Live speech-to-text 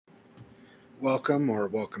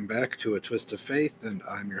Welcome back to A Twist of Faith, and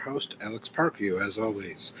I'm your host, Alex Parkview, as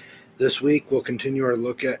always. This week, we'll continue our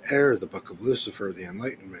look at Air, the Book of Lucifer, the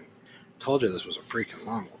Enlightenment. Told you this was a freaking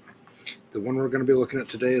long one. The one we're going to be looking at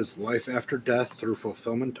today is Life After Death Through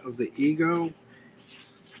Fulfillment of the Ego,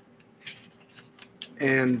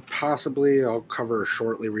 and possibly I'll cover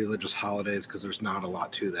shortly religious holidays, because there's not a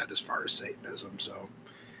lot to that as far as Satanism, so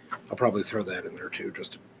I'll probably throw that in there too,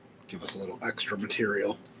 just to give us a little extra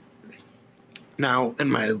material. Now, in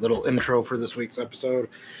my little intro for this week's episode,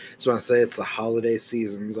 I just want to say it's the holiday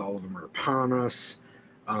seasons. All of them are upon us.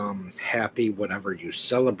 Happy whatever you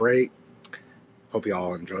celebrate. Hope you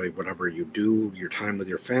all enjoy whatever you do, your time with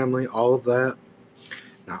your family, all of that.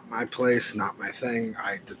 Not my place, not my thing.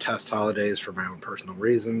 I detest holidays for my own personal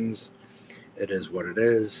reasons. It is what it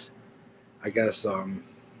is. I guess,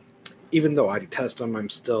 even though I detest them, I'm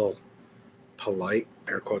still polite,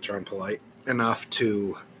 air quotes around polite, enough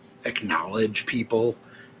to acknowledge people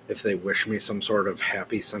if they wish me some sort of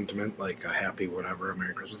happy sentiment, like a happy whatever, a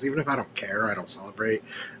Merry Christmas. Even if I don't care, I don't celebrate.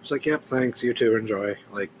 It's like, yep, thanks, you too, enjoy.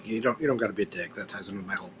 Like, you don't got to be a dick. That ties into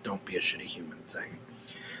my whole don't be a shitty human thing.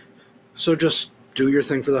 So just do your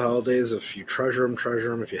thing for the holidays. If you treasure them, treasure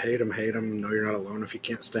them. If you hate them, hate them. Know you're not alone if you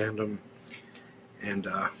can't stand them. And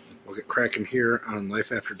we'll get cracking here on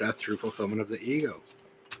Life After Death Through Fulfillment of the Ego.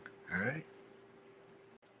 All right.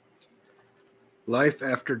 Life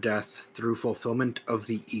after death through fulfillment of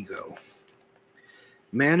the ego.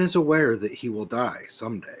 Man is aware that he will die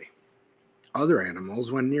someday. Other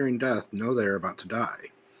animals, when nearing death, know they are about to die,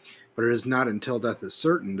 but it is not until death is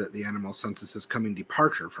certain that the animal senses his coming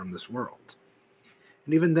departure from this world.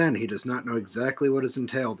 And even then, he does not know exactly what is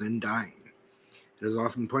entailed in dying. It is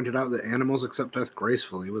often pointed out that animals accept death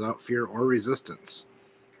gracefully without fear or resistance.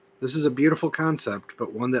 This is a beautiful concept,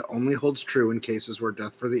 but one that only holds true in cases where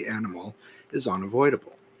death for the animal is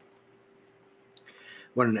unavoidable.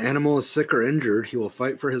 When an animal is sick or injured, he will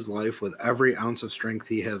fight for his life with every ounce of strength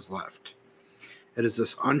he has left. It is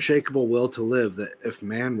this unshakable will to live that, if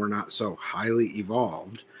man were not so highly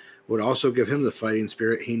evolved, would also give him the fighting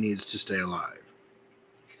spirit he needs to stay alive.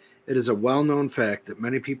 It is a well-known fact that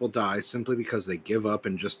many people die simply because they give up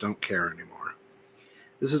and just don't care anymore.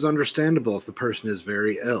 This is understandable if the person is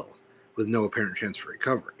very ill, with no apparent chance for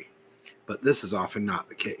recovery, but this is often not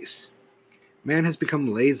the case. Man has become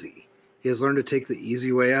lazy. He has learned to take the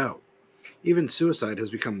easy way out. Even suicide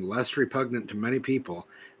has become less repugnant to many people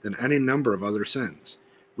than any number of other sins.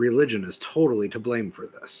 Religion is totally to blame for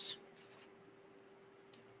this.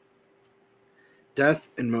 Death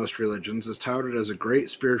in most religions is touted as a great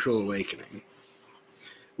spiritual awakening,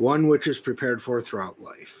 one which is prepared for throughout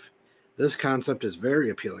life. This concept is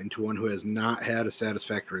very appealing to one who has not had a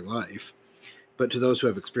satisfactory life, but to those who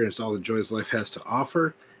have experienced all the joys life has to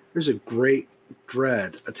offer, there's a great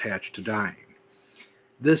dread attached to dying.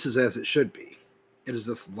 This is as it should be. It is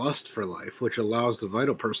this lust for life which allows the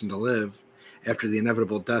vital person to live after the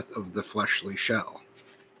inevitable death of the fleshly shell.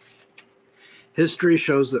 History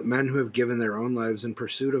shows that men who have given their own lives in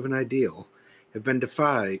pursuit of an ideal have been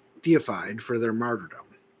deified for their martyrdom.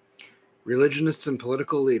 Religionists and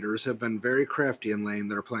political leaders have been very crafty in laying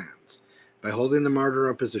their plans. By holding the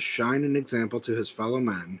martyr up as a shining example to his fellow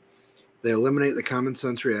men, they eliminate the common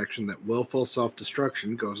sense reaction that willful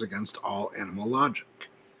self-destruction goes against all animal logic.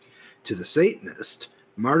 To the Satanist,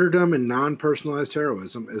 martyrdom and non-personalized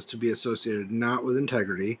heroism is to be associated not with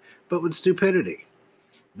integrity, but with stupidity.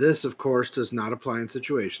 This, of course, does not apply in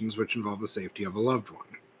situations which involve the safety of a loved one.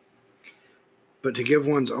 But to give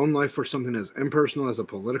one's own life for something as impersonal as a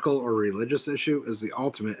political or religious issue is the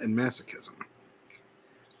ultimate in masochism.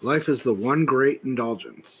 Life is the one great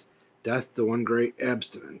indulgence, death the one great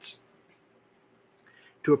abstinence.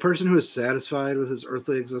 To a person who is satisfied with his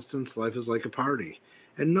earthly existence, life is like a party,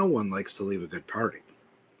 and no one likes to leave a good party.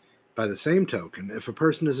 By the same token, if a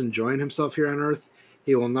person is enjoying himself here on earth,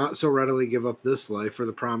 he will not so readily give up this life for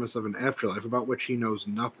the promise of an afterlife about which he knows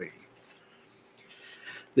nothing.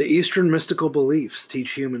 The Eastern mystical beliefs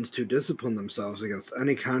teach humans to discipline themselves against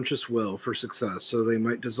any conscious will for success so they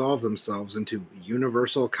might dissolve themselves into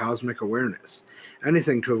universal cosmic awareness,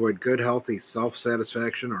 anything to avoid good, healthy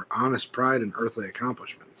self-satisfaction or honest pride in earthly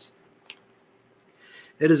accomplishments.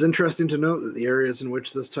 It is interesting to note that the areas in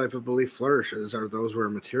which this type of belief flourishes are those where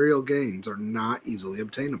material gains are not easily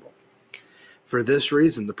obtainable. For this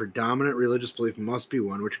reason, the predominant religious belief must be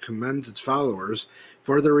one which commends its followers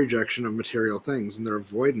for their rejection of material things and their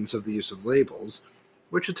avoidance of the use of labels,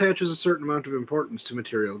 which attaches a certain amount of importance to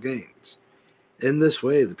material gains. In this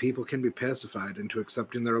way, the people can be pacified into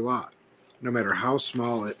accepting their lot, no matter how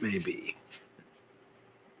small it may be.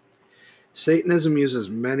 Satanism uses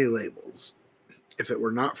many labels. If it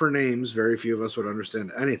were not for names, very few of us would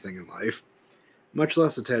understand anything in life, much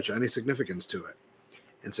less attach any significance to it.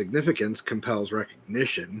 And significance compels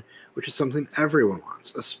recognition, which is something everyone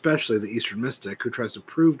wants, especially the Eastern mystic who tries to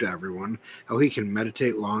prove to everyone how he can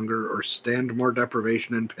meditate longer or stand more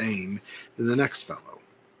deprivation and pain than the next fellow.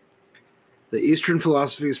 The Eastern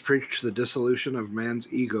philosophies preach the dissolution of man's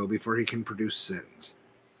ego before he can produce sins.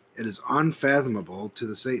 It is unfathomable to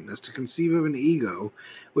the Satanist to conceive of an ego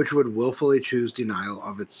which would willfully choose denial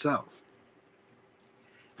of itself.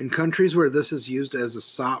 In countries where this is used as a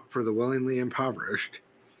sop for the willingly impoverished,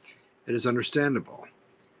 it is understandable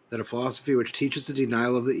that a philosophy which teaches the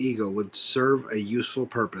denial of the ego would serve a useful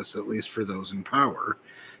purpose, at least for those in power,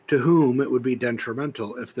 to whom it would be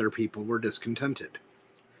detrimental if their people were discontented.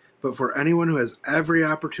 But for anyone who has every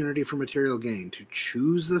opportunity for material gain, to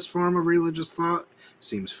choose this form of religious thought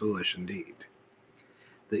seems foolish indeed.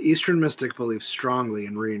 The Eastern mystic believes strongly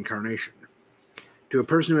in reincarnation. To a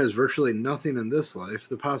person who has virtually nothing in this life,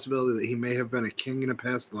 the possibility that he may have been a king in a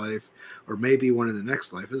past life, or may be one in the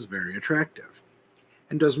next life, is very attractive,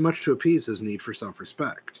 and does much to appease his need for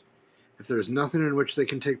self-respect. If there is nothing in which they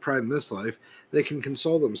can take pride in this life, they can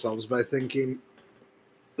console themselves by thinking,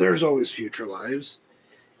 there's always future lives.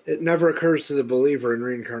 It never occurs to the believer in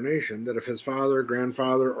reincarnation that if his father,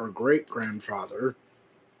 grandfather, or great-grandfather,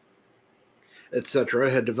 etc.,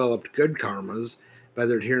 had developed good karmas by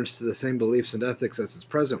their adherence to the same beliefs and ethics as his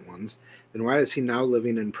present ones, then why is he now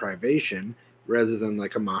living in privation rather than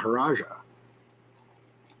like a Maharaja?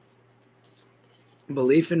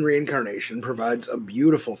 Belief in reincarnation provides a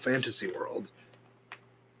beautiful fantasy world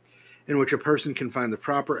in which a person can find the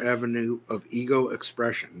proper avenue of ego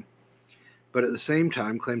expression, but at the same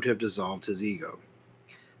time claim to have dissolved his ego.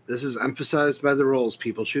 This is emphasized by the roles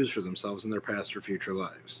people choose for themselves in their past or future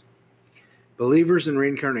lives. Believers in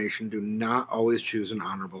reincarnation do not always choose an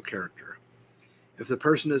honorable character. If the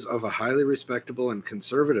person is of a highly respectable and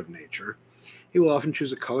conservative nature, he will often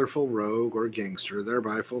choose a colorful rogue or gangster,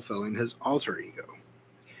 thereby fulfilling his alter ego.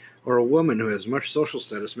 Or a woman who has much social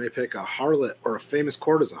status may pick a harlot or a famous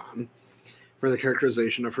courtesan for the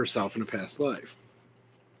characterization of herself in a past life.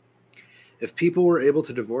 If people were able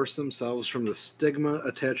to divorce themselves from the stigma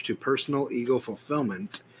attached to personal ego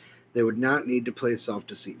fulfillment, they would not need to play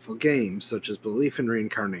self-deceitful games, such as belief in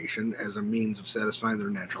reincarnation as a means of satisfying their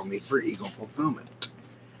natural need for ego fulfillment.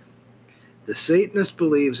 The Satanist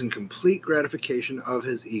believes in complete gratification of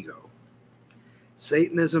his ego.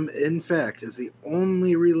 Satanism, in fact, is the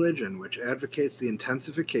only religion which advocates the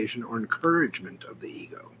intensification or encouragement of the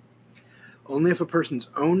ego. Only if a person's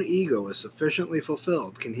own ego is sufficiently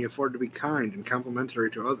fulfilled can he afford to be kind and complimentary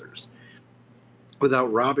to others,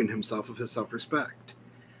 without robbing himself of his self-respect.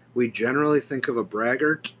 We generally think of a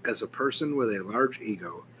braggart as a person with a large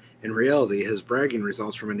ego. In reality, his bragging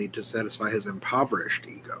results from a need to satisfy his impoverished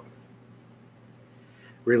ego.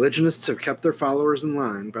 Religionists have kept their followers in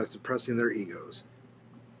line by suppressing their egos.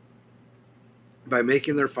 By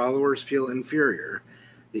making their followers feel inferior,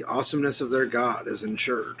 the awesomeness of their God is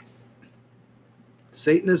ensured.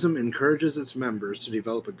 Satanism encourages its members to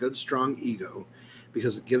develop a good, strong ego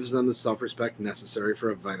because it gives them the self-respect necessary for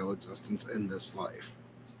a vital existence in this life.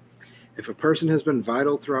 If a person has been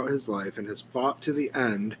vital throughout his life and has fought to the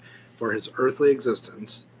end for his earthly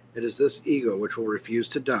existence, it is this ego which will refuse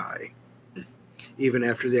to die, even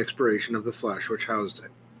after the expiration of the flesh which housed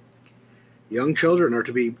it. Young children are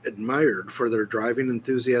to be admired for their driving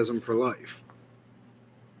enthusiasm for life.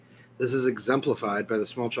 This is exemplified by the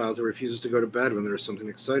small child who refuses to go to bed when there is something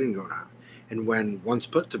exciting going on, and when once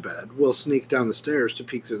put to bed, will sneak down the stairs to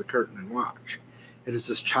peek through the curtain and watch. It is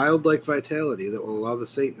this childlike vitality that will allow the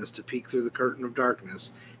Satanist to peek through the curtain of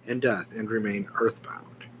darkness and death and remain earthbound.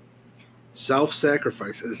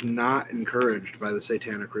 Self-sacrifice is not encouraged by the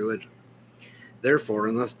satanic religion. Therefore,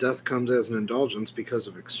 unless death comes as an indulgence because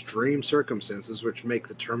of extreme circumstances which make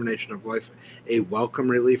the termination of life a welcome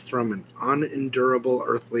relief from an unendurable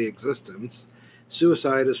earthly existence,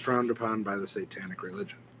 suicide is frowned upon by the satanic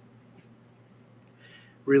religion.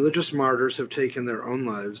 Religious martyrs have taken their own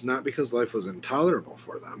lives not because life was intolerable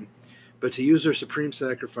for them, but to use their supreme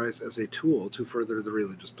sacrifice as a tool to further the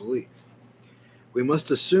religious belief. We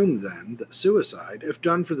must assume, then, that suicide, if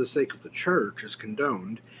done for the sake of the church, is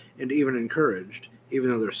condoned and even encouraged, even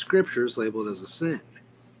though their scriptures label it as a sin,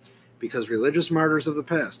 because religious martyrs of the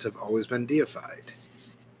past have always been deified.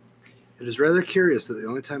 It is rather curious that the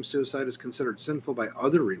only time suicide is considered sinful by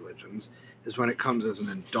other religions is when it comes as an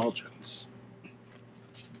indulgence.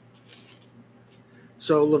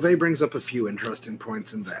 So LaVey brings up a few interesting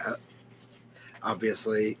points in that.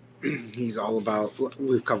 Obviously, he's all about,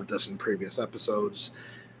 we've covered this in previous episodes,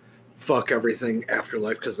 fuck everything after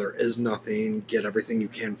life because there is nothing. Get everything you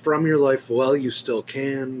can from your life while you still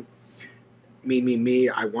can. Me,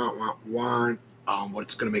 I want.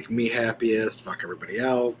 What's going to make me happiest? Fuck everybody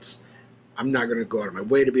else. I'm not going to go out of my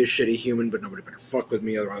way to be a shitty human, but nobody better fuck with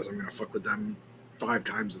me, otherwise I'm going to fuck with them 5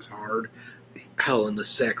 times as hard. Hell, in the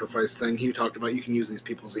sacrifice thing he talked about, you can use these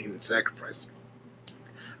people as a human sacrifice.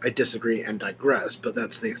 I disagree and digress, but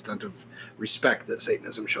that's the extent of respect that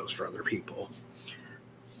Satanism shows for other people.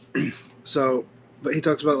 So, but he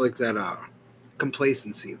talks about like that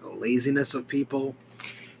complacency, the laziness of people.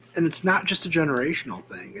 And it's not just a generational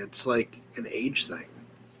thing, it's like an age thing.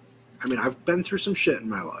 I mean, I've been through some shit in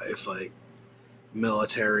my life, like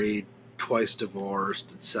military, twice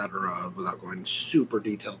divorced, etc., without going super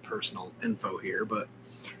detailed personal info here, but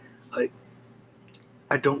like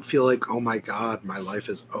I don't feel like, oh my god, my life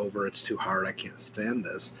is over, it's too hard, I can't stand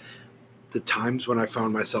this. The times when I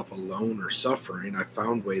found myself alone or suffering, I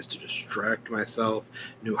found ways to distract myself,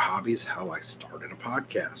 new hobbies. Hell, I started a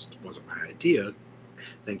podcast. It wasn't my idea.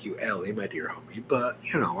 Thank you, Allie, my dear homie. But,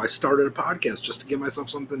 I started a podcast just to give myself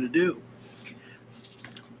something to do.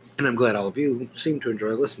 And I'm glad all of you seem to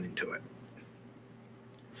enjoy listening to it.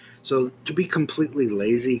 So to be completely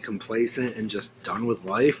lazy, complacent, and just done with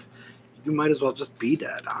life, you might as well just be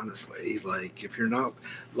dead, honestly. Like, if you're not,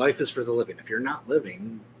 life is for the living. If you're not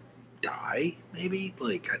living, die, maybe?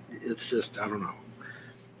 Like, it's just, I don't know.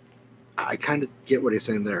 I kind of get what he's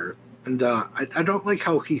saying there. And I don't like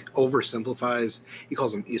how he oversimplifies. He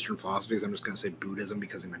calls them Eastern philosophies. I'm just going to say Buddhism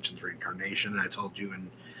because he mentions reincarnation. And I told you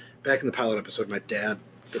back in the pilot episode, my dad,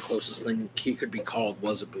 the closest thing he could be called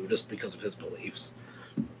was a Buddhist because of his beliefs.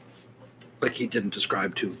 Like, he didn't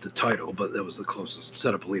describe to the title, but that was the closest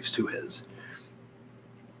set of beliefs to his.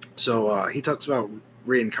 So he talks about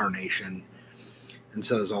reincarnation and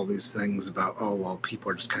says all these things about, oh, well, people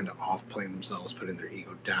are just kind of off playing themselves, putting their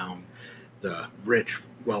ego down. The rich,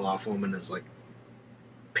 well-off woman is like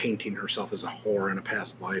painting herself as a whore in a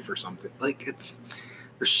past life or something. Like,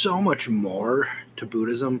 there's so much more to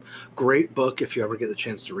Buddhism. Great book if you ever get the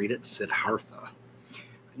chance to read it, Siddhartha.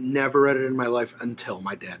 Never read it in my life until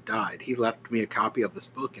my dad died. He left me a copy of this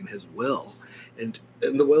book in his will, and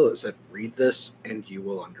in the will it said, read this and you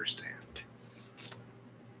will understand.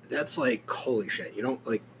 That's like, holy shit.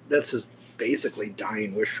 That's his basically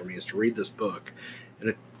dying wish for me, is to read this book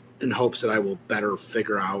in hopes that I will better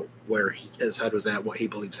figure out where his head was at, what he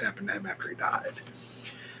believes happened to him after he died.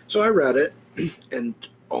 So I read it, and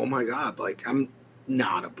oh my god, like, I'm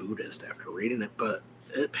not a Buddhist after reading it, but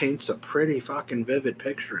it paints a pretty fucking vivid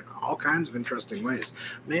picture in all kinds of interesting ways.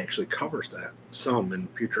 May actually covers that some in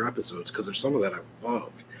future episodes, because there's some of that I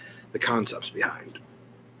love, the concepts behind.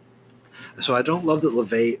 So I don't love that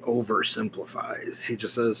LaVey oversimplifies. He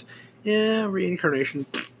just says, yeah, reincarnation,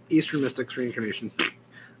 Eastern mystics, reincarnation.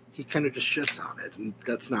 He kind of just shits on it, and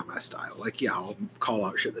that's not my style. Like, yeah, I'll call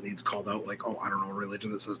out shit that needs called out, like, oh, I don't know, a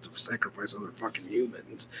religion that says to sacrifice other fucking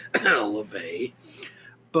humans, LaVey.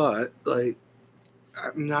 But, like,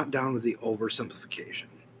 I'm not down with the oversimplification.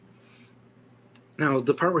 Now,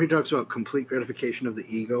 the part where he talks about complete gratification of the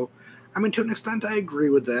ego, I mean, to an extent, I agree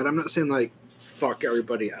with that. I'm not saying, like, fuck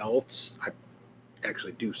everybody else. I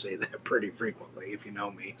actually do say that pretty frequently, if you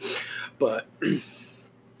know me. But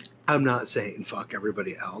I'm not saying fuck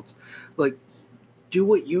everybody else. Like, do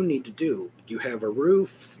what you need to do. You have a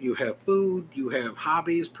roof, you have food, you have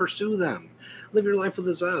hobbies, pursue them. Live your life with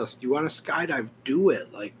a zest. You want to skydive, do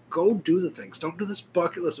it. Like, go do the things. Don't do this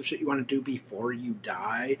bucket list of shit you want to do before you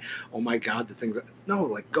die. Oh my god, the things no,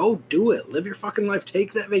 like, go do it. Live your fucking life.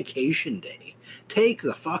 Take that vacation day. Take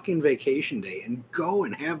the fucking vacation day and go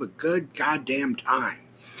and have a good goddamn time.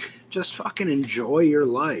 Just fucking enjoy your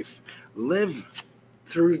life. Live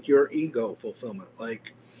through your ego fulfillment.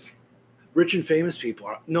 Like, rich and famous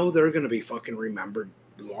people know they're going to be fucking remembered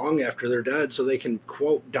long after they're dead, so they can,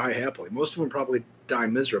 quote, die happily. Most of them probably die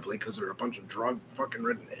miserably because they're a bunch of drug fucking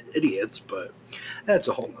ridden idiots, but that's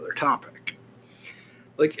a whole nother topic.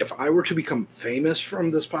 Like, if I were to become famous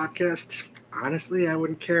from this podcast, honestly, I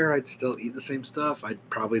wouldn't care. I'd still eat the same stuff. I'd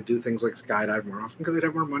probably do things like skydive more often because I'd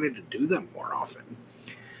have more money to do them more often.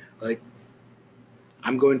 Like,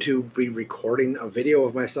 I'm going to be recording a video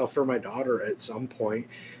of myself for my daughter at some point,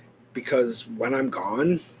 because when I'm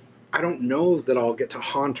gone, I don't know that I'll get to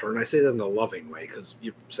haunt her. And I say that in a loving way, because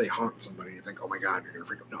you say haunt somebody, you think, oh my God, you're going to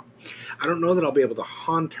freak out. No. I don't know that I'll be able to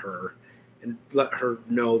haunt her and let her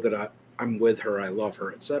know that I'm with her, I love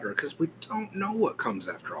her, etc., because we don't know what comes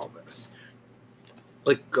after all this.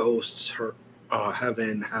 Like ghosts,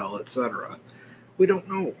 heaven, hell, etc. We don't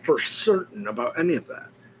know for certain about any of that.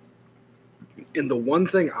 And the one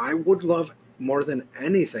thing I would love more than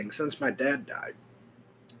anything since my dad died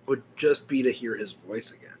would just be to hear his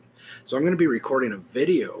voice again. So I'm going to be recording a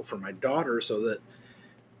video for my daughter so that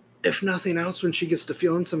if nothing else, when she gets to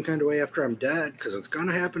feeling some kind of way after I'm dead, because it's going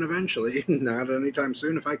to happen eventually, not anytime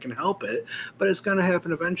soon if I can help it, but it's going to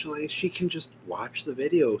happen eventually, she can just watch the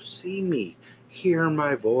video, see me, hear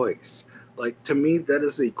my voice. Like, to me, that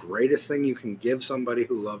is the greatest thing you can give somebody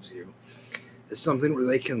who loves you. It's something where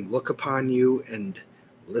they can look upon you and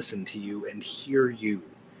listen to you and hear you,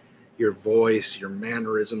 your voice, your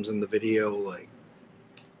mannerisms in the video. Like,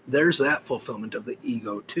 there's that fulfillment of the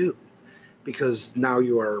ego too, because now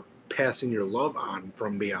you are passing your love on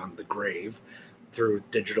from beyond the grave through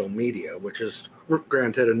digital media, which is,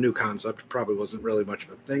 granted, a new concept. Probably wasn't really much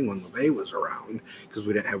of a thing when LaVey was around, because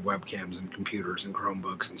we didn't have webcams and computers and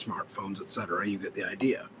Chromebooks and smartphones, etc. You get the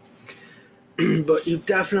idea. But you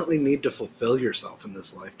definitely need to fulfill yourself in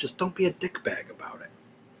this life. Just don't be a dickbag about it.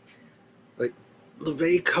 Like,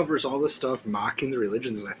 LaVey covers all this stuff mocking the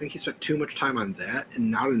religions, and I think he spent too much time on that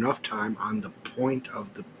and not enough time on the point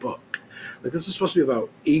of the book. Like, this is supposed to be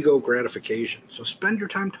about ego gratification, so spend your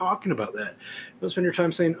time talking about that. Don't spend your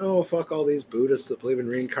time saying, oh, fuck all these Buddhists that believe in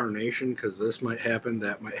reincarnation, because this might happen,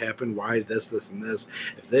 that might happen, why this, and this.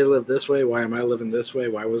 If they live this way, why am I living this way?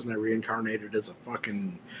 Why wasn't I reincarnated as a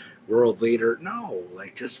fucking world leader? No,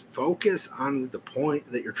 like, just focus on the point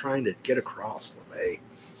that you're trying to get across, LaVey,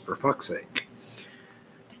 for fuck's sake.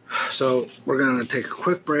 So we're going to take a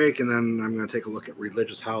quick break, and then I'm going to take a look at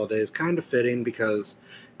religious holidays. Kind of fitting because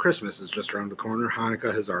Christmas is just around the corner.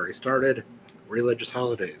 Hanukkah has already started. Religious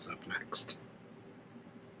holidays up next.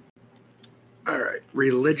 All right,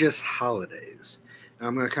 religious holidays. Now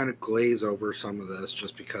I'm going to kind of glaze over some of this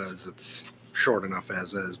just because it's short enough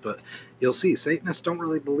as is, but you'll see Satanists don't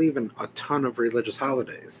really believe in a ton of religious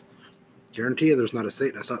holidays. Guarantee you there's not a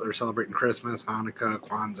Satanist out there celebrating Christmas, Hanukkah,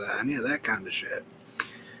 Kwanzaa, any of that kind of shit.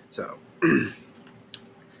 So,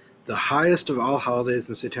 the highest of all holidays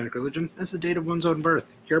in the Satanic religion is the date of one's own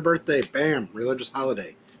birth. Your birthday, bam, religious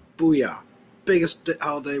holiday. Booyah. Biggest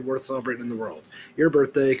holiday worth celebrating in the world. Your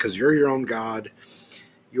birthday, because you're your own god.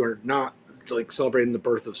 You are not like celebrating the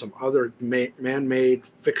birth of some other man-made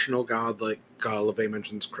fictional god, like LaVey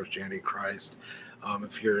mentions Christianity, Christ.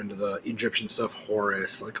 If you're into the Egyptian stuff,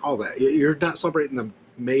 Horus, like all that. You're not celebrating the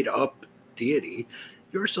made-up deity.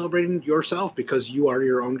 You're celebrating yourself because you are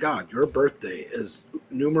your own god. Your birthday is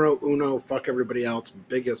numero uno, fuck everybody else,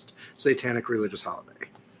 biggest satanic religious holiday.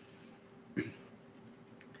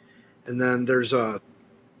 And then there's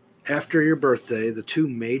after your birthday, the two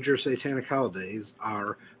major satanic holidays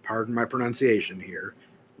are, pardon my pronunciation here,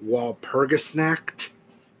 Walpurgisnacht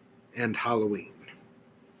and Halloween.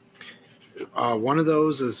 One of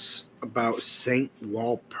those is about Saint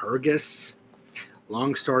Walpurgis.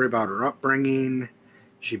 Long story about her upbringing.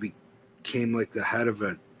 She became like the head of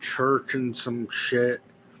a church and some shit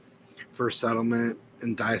for settlement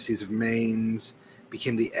in Diocese of Mainz.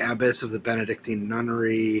 Became the abbess of the Benedictine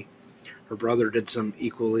nunnery. Her brother did some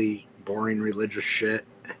equally boring religious shit.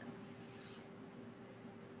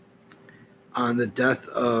 On the death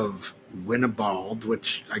of Winibald,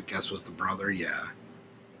 which I guess was the brother, yeah.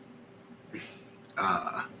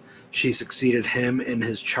 She succeeded him in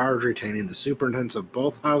his charge, retaining the superintendence of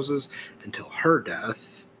both houses until her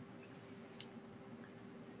death.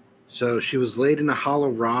 So she was laid in a hollow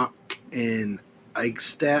rock in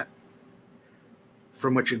Eichstätt,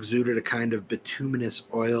 from which exuded a kind of bituminous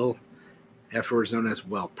oil, afterwards known as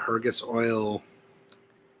Walpurgis oil.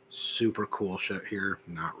 Super cool shit here.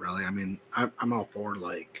 Not really. I mean, I'm all for,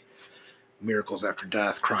 like, miracles after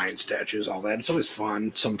death, crying statues, all that. It's always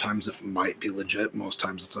fun. Sometimes it might be legit. Most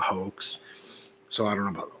times it's a hoax. So I don't know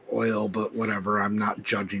about the oil, but whatever. I'm not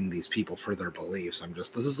judging these people for their beliefs.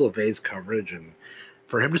 This is LaVey's coverage, and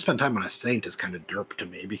for him to spend time on a saint is kind of derp to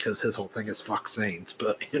me because his whole thing is fuck saints.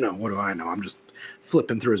 But, what do I know? I'm just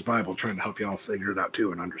flipping through his Bible trying to help you all figure it out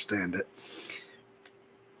too and understand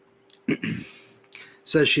it.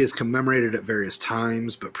 Says she is commemorated at various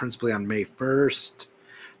times, but principally on May 1st.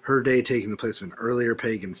 Her day taking the place of an earlier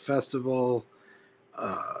pagan festival.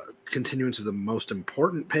 Continuance of the most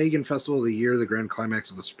important pagan festival of the year, the grand climax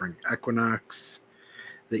of the spring equinox.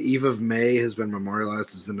 The eve of May has been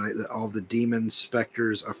memorialized as the night that all the demons,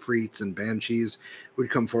 specters, afrits, and banshees would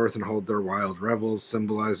come forth and hold their wild revels,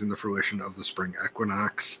 symbolizing the fruition of the spring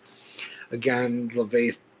equinox. Again,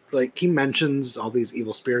 LaVey, he mentions all these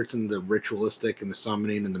evil spirits and the ritualistic and the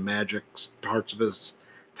summoning and the magic parts of his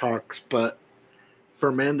talks, but for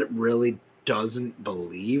a man that really doesn't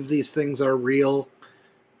believe these things are real,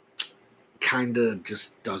 kind of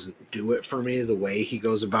just doesn't do it for me, the way he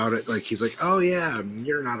goes about it. Like, he's like, oh yeah,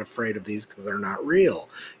 you're not afraid of these because they're not real.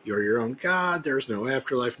 You're your own god. There's no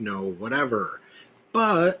afterlife, no whatever.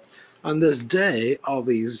 But on this day, all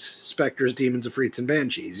these specters, demons, efreets, and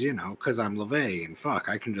banshees, because I'm LaVey, and fuck,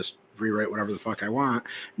 I can just rewrite whatever the fuck I want.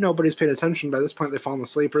 Nobody's paying attention. By this point, they've fallen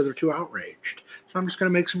asleep or they're too outraged. So I'm just going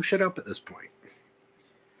to make some shit up at this point.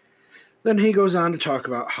 Then he goes on to talk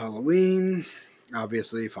about Halloween.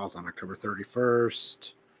 Obviously, falls on October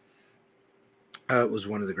 31st. It was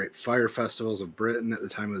one of the great fire festivals of Britain at the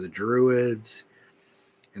time of the Druids.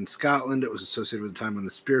 In Scotland, it was associated with a time when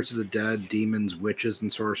the spirits of the dead, demons, witches,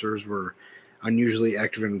 and sorcerers were unusually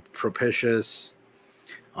active and propitious.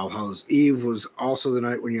 All Hallows Eve was also the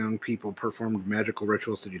night when young people performed magical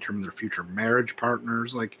rituals to determine their future marriage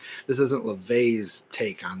partners. Like, this isn't LaVey's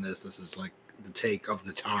take on this. This is like the take of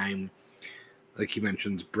the time. Like he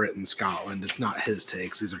mentions Britain, Scotland. It's not his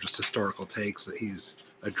takes. These are just historical takes that he's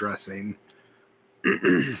addressing.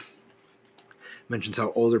 Mentions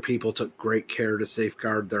how older people took great care to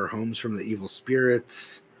safeguard their homes from the evil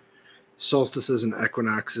spirits. Solstices and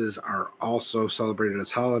equinoxes are also celebrated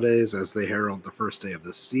as holidays as they herald the first day of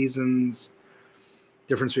the seasons.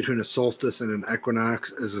 Difference between a solstice and an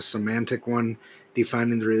equinox is a semantic one,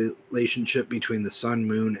 defining the relationship between the sun,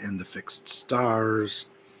 moon, and the fixed stars.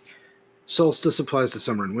 Solstice applies to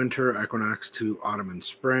summer and winter, equinox to autumn and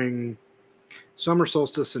spring. Summer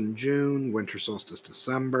solstice in June, winter solstice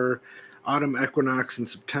December, autumn equinox in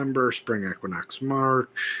September, spring equinox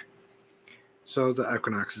March. So the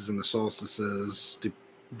equinoxes and the solstices,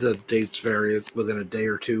 the dates vary within a day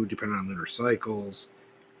or two depending on lunar cycles.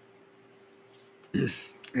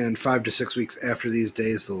 And 5 to 6 weeks after these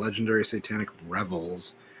days, the legendary satanic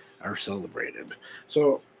revels are celebrated.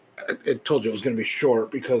 So it told you it was going to be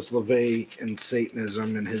short because LaVey and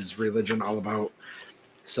Satanism and his religion all about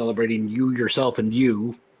celebrating you, yourself, and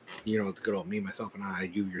you. The good old me, myself, and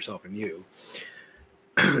I, you, yourself, and you.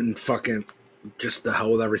 And fucking just the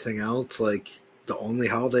hell with everything else. Like, the only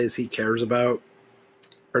holidays he cares about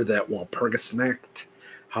are that Walpurgisnacht,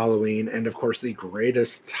 Halloween, and of course the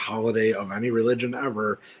greatest holiday of any religion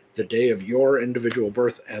ever, the day of your individual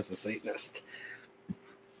birth as a Satanist.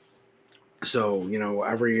 So,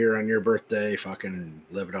 every year on your birthday, fucking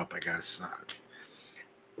live it up, I guess.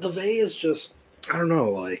 LaVey is just, I don't know,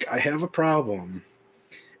 like, I have a problem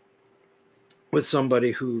with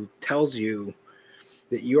somebody who tells you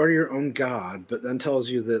that you are your own God, but then tells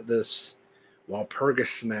you that this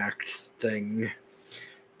Walpurgisnacht thing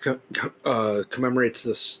commemorates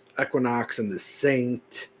this equinox and this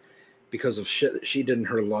saint because of shit that she did in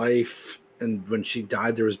her life, and when she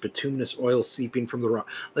died there was bituminous oil seeping from the rock.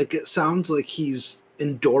 Like, it sounds like he's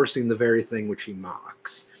endorsing the very thing which he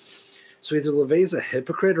mocks. So either LaVey's a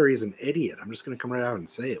hypocrite or he's an idiot. I'm just going to come right out and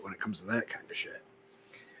say it when it comes to that kind of shit.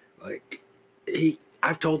 Like,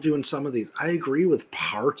 I've told you in some of these, I agree with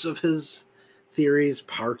parts of his theories,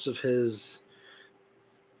 parts of his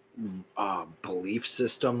belief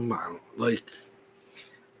system. Like,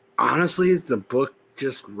 honestly, the book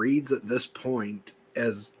just reads at this point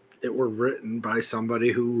as it were written by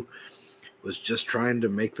somebody who was just trying to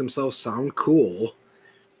make themselves sound cool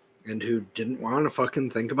and who didn't want to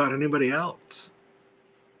fucking think about anybody else.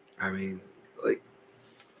 I mean, like,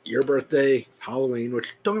 your birthday, Halloween,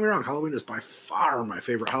 which, don't get me wrong, Halloween is by far my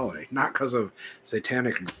favorite holiday. Not because of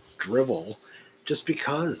satanic drivel, just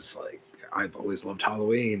because, like, I've always loved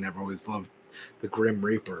Halloween. I've always loved The Grim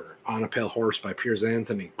Reaper, On a Pale Horse by Piers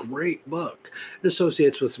Anthony. Great book. It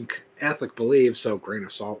associates with some Catholic beliefs, so grain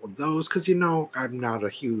of salt with those, because, I'm not a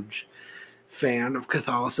huge fan of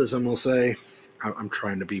Catholicism, we'll say. I'm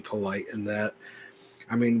trying to be polite in that.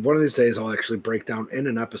 I mean, one of these days I'll actually break down in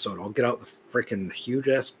an episode. I'll get out the freaking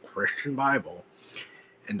huge-ass Christian Bible,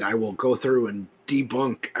 and I will go through and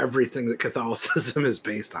debunk everything that Catholicism is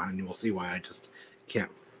based on, and you will see why I just can't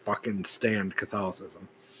fucking stand Catholicism.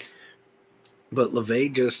 But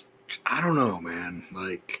LaVey just, I don't know, man.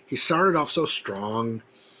 Like, he started off so strong,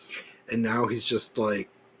 and now he's just, like,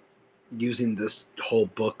 using this whole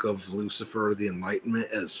book of Lucifer, the Enlightenment,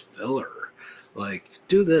 as filler. Like,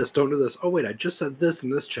 do this, don't do this. Oh, wait, I just said this in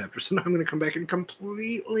this chapter, so now I'm going to come back and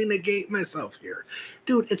completely negate myself here.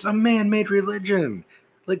 Dude, it's a man-made religion.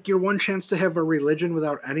 Like, your one chance to have a religion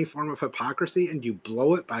without any form of hypocrisy, and you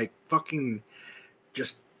blow it by fucking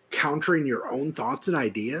just countering your own thoughts and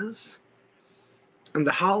ideas? And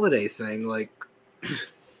the holiday thing, like,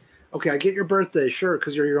 okay, I get your birthday, sure,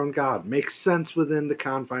 because you're your own god. Makes sense within the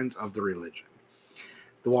confines of the religion.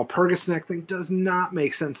 The Walpurgisnacht thing does not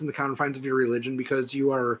make sense in the confines of your religion because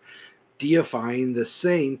you are deifying the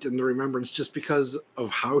saint and the remembrance just because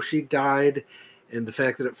of how she died and the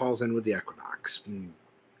fact that it falls in with the equinox.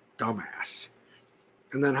 Dumbass.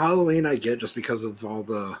 And then Halloween I get just because of all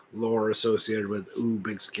the lore associated with,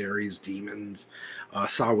 big scaries, demons,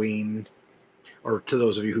 Samhain. or to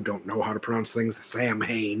those of you who don't know how to pronounce things,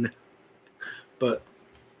 Samhain. But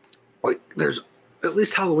like, there's at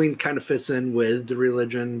least Halloween kind of fits in with the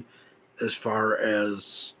religion as far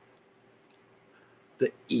as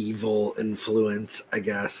the evil influence, I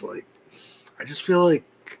guess. Like, I just feel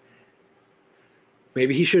like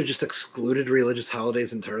maybe he should have just excluded religious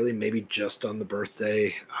holidays entirely, maybe just on the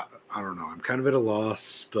birthday. I don't know. I'm kind of at a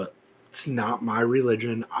loss, but it's not my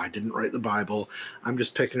religion. I didn't write the Bible. I'm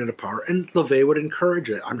just picking it apart. And LaVey would encourage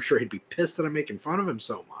it. I'm sure he'd be pissed that I'm making fun of him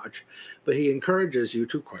so much, but he encourages you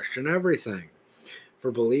to question everything.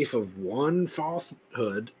 For belief of one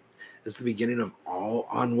falsehood is the beginning of all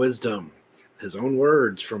unwisdom. His own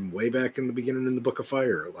words from way back in the beginning in the Book of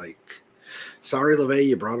Fire. Like, sorry, LaVey,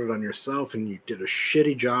 you brought it on yourself, and you did a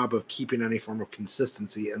shitty job of keeping any form of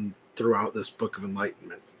consistency and throughout this Book of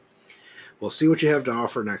Enlightenment. We'll see what you have to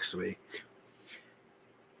offer next week.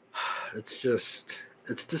 It's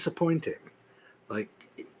disappointing. Like,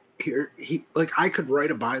 I could write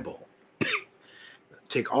a Bible,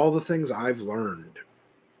 take all the things I've learned,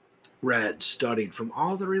 read, studied from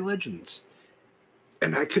all the religions,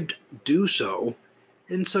 and I could do so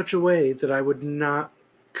in such a way that I would not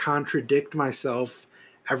contradict myself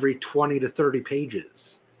every 20 to 30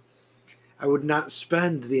 pages. I would not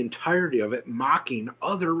spend the entirety of it mocking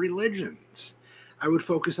other religions. I would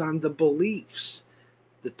focus on the beliefs,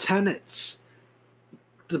 the tenets,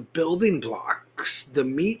 the building blocks, the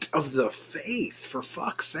meat of the faith, for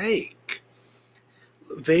fuck's sake.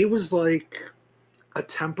 They was like a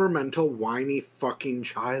temperamental, whiny fucking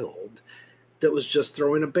child that was just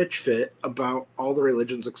throwing a bitch fit about all the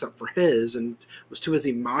religions except for his, and was too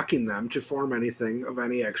busy mocking them to form anything of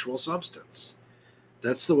any actual substance.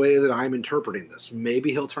 That's the way that I'm interpreting this.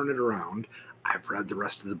 Maybe he'll turn it around. I've read the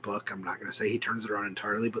rest of the book. I'm not going to say he turns it around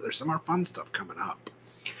entirely, but there's some more fun stuff coming up.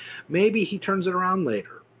 Maybe he turns it around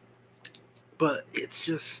later. But he's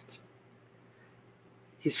just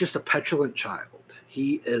a petulant child.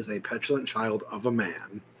 He is a petulant child of a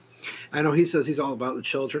man. I know he says he's all about the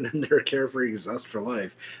children and their carefree zest for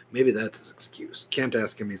life. Maybe that's his excuse. Can't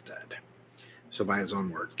ask him, he's dead. So by his own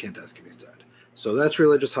words, can't ask him, he's dead. So that's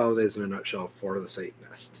religious holidays in a nutshell for the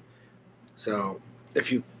Satanist. So if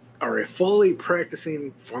you are a fully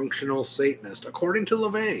practicing functional Satanist, according to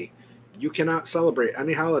LaVey, you cannot celebrate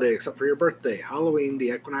any holiday except for your birthday, Halloween,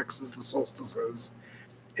 the equinoxes, the solstices,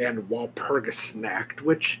 and Walpurgisnacht,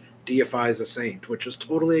 which deifies a saint, which is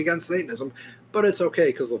totally against Satanism, but it's okay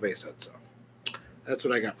because LaVey said so. That's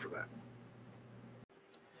what I got for that.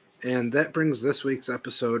 And that brings this week's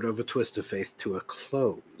episode of A Twist of Faith to a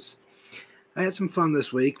close. I had some fun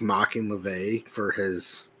this week mocking LaVey for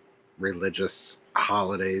his religious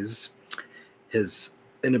holidays, his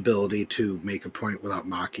inability to make a point without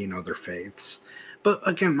mocking other faiths. But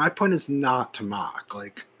again, my point is not to mock.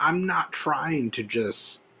 Like, I'm not trying to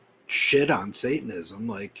just shit on Satanism.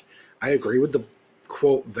 Like, I agree with the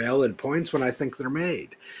quote valid points when I think they're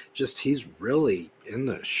made. Just he's really in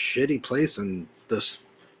the shitty place in this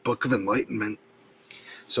Book of Enlightenment.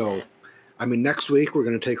 So, I mean, next week we're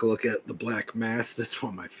going to take a look at the Black Mass. That's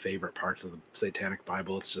one of my favorite parts of the Satanic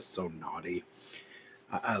Bible. It's just so naughty.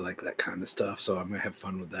 I like that kind of stuff, so I'm going to have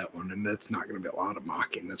fun with that one. And it's not going to be a lot of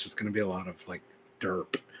mocking. That's just going to be a lot of, like,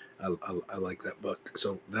 derp. I like that book.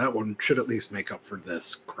 So that one should at least make up for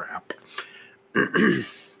this crap.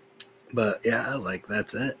 But, yeah, like,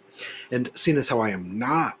 that's it. And seeing as how I am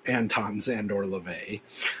not Anton Szandor LaVey,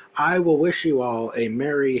 I will wish you all a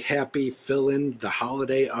merry, happy, fill in the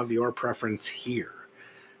holiday of your preference here.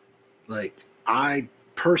 Like, I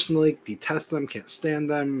personally detest them, can't stand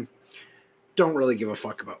them, don't really give a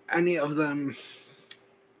fuck about any of them.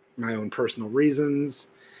 My own personal reasons.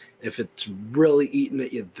 If it's really eating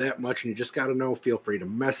at you that much and you just got to know, feel free to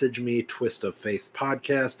message me,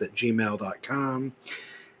 twistoffaithpodcast@gmail.com.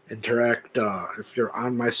 Interact. If you're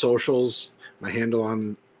on my socials, my handle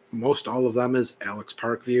on most all of them is Alex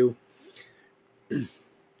Parkview.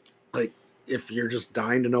 Like, if you're just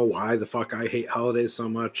dying to know why the fuck I hate holidays so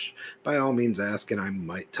much, by all means ask and I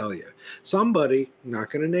might tell you. Somebody, not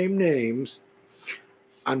going to name names,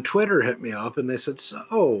 on Twitter hit me up and they said,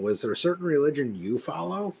 so, is there a certain religion you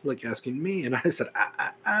follow? Like, asking me. And I said,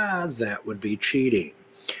 that would be cheating.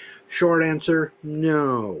 Short answer,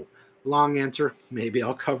 no. Long answer, maybe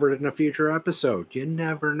I'll cover it in a future episode. You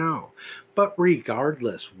never know. But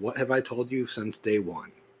regardless, what have I told you since day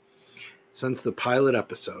one? Since the pilot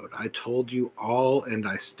episode, I told you all, and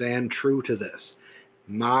I stand true to this.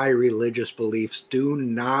 My religious beliefs do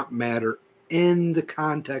not matter in the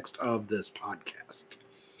context of this podcast.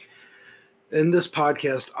 In this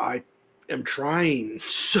podcast, I am trying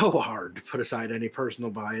so hard to put aside any personal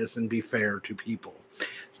bias and be fair to people.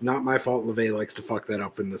 It's not my fault LaVey likes to fuck that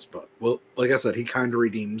up in this book. Well, like I said, he kind of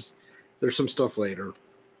redeems. There's some stuff later.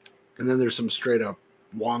 And then there's some straight up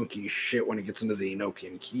wonky shit when it gets into the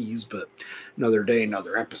Enochian keys, but another day,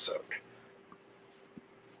 another episode.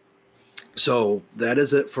 So that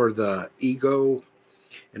is it for the ego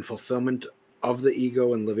and fulfillment of the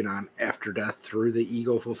ego and living on after death through the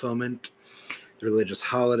ego fulfillment, the religious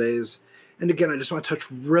holidays. And again, I just want to touch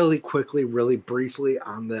really quickly, really briefly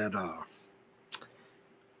on that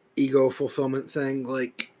ego fulfillment thing.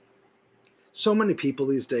 Like, so many people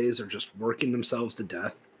these days are just working themselves to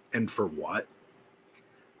death. And for what?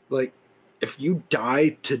 Like, if you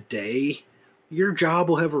die today, your job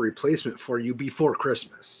will have a replacement for you before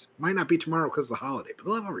Christmas. Might not be tomorrow because of the holiday, but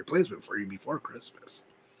they'll have a replacement for you before Christmas.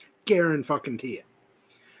 Guarantee it.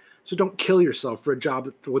 So don't kill yourself for a job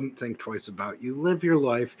that wouldn't think twice about you. Live your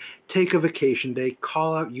life. Take a vacation day.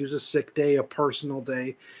 Call out, use a sick day, a personal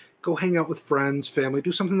day. Go hang out with friends, family.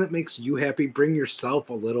 Do something that makes you happy. Bring yourself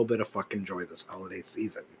a little bit of fucking joy this holiday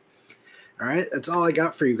season. All right, that's all I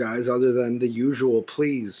got for you guys other than the usual.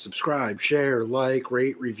 Please subscribe, share, like,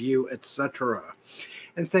 rate, review, etc.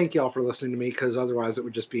 And thank y'all for listening to me, because otherwise it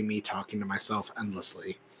would just be me talking to myself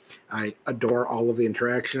endlessly. I adore all of the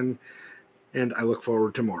interaction, and I look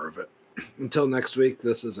forward to more of it. Until next week,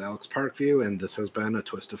 this is Alex Parkview, and this has been A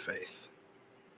Twist of Faith.